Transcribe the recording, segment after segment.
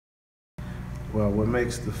Well, what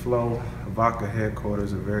makes the Floh Vodka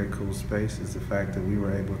headquarters a very cool space is the fact that we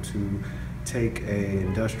were able to take an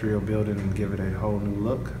industrial building and give it a whole new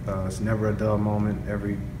look. It's never a dull moment.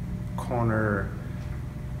 Every corner,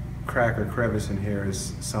 crack or crevice in here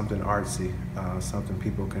is something artsy, something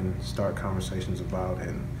people can start conversations about,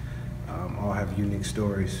 and all have unique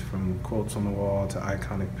stories, from quotes on the wall to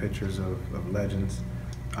iconic pictures of legends.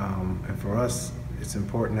 And for us, it's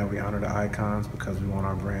important that we honor the icons because we want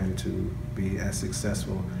our brand to be as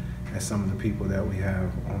successful as some of the people that we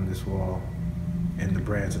have on this wall and the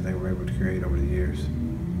brands that they were able to create over the years.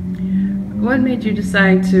 What made you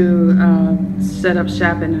decide to set up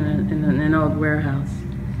shop in an old warehouse?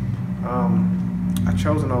 I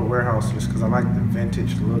chose an old warehouse just because I like the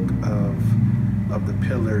vintage look of the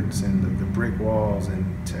pillars and the brick walls,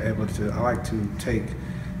 and I like to take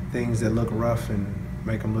things that look rough and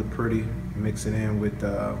make them look pretty, mix it in with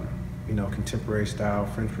contemporary style,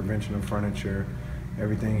 French conventional furniture.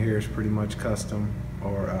 Everything here is pretty much custom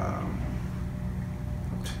or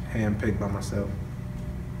hand-picked by myself.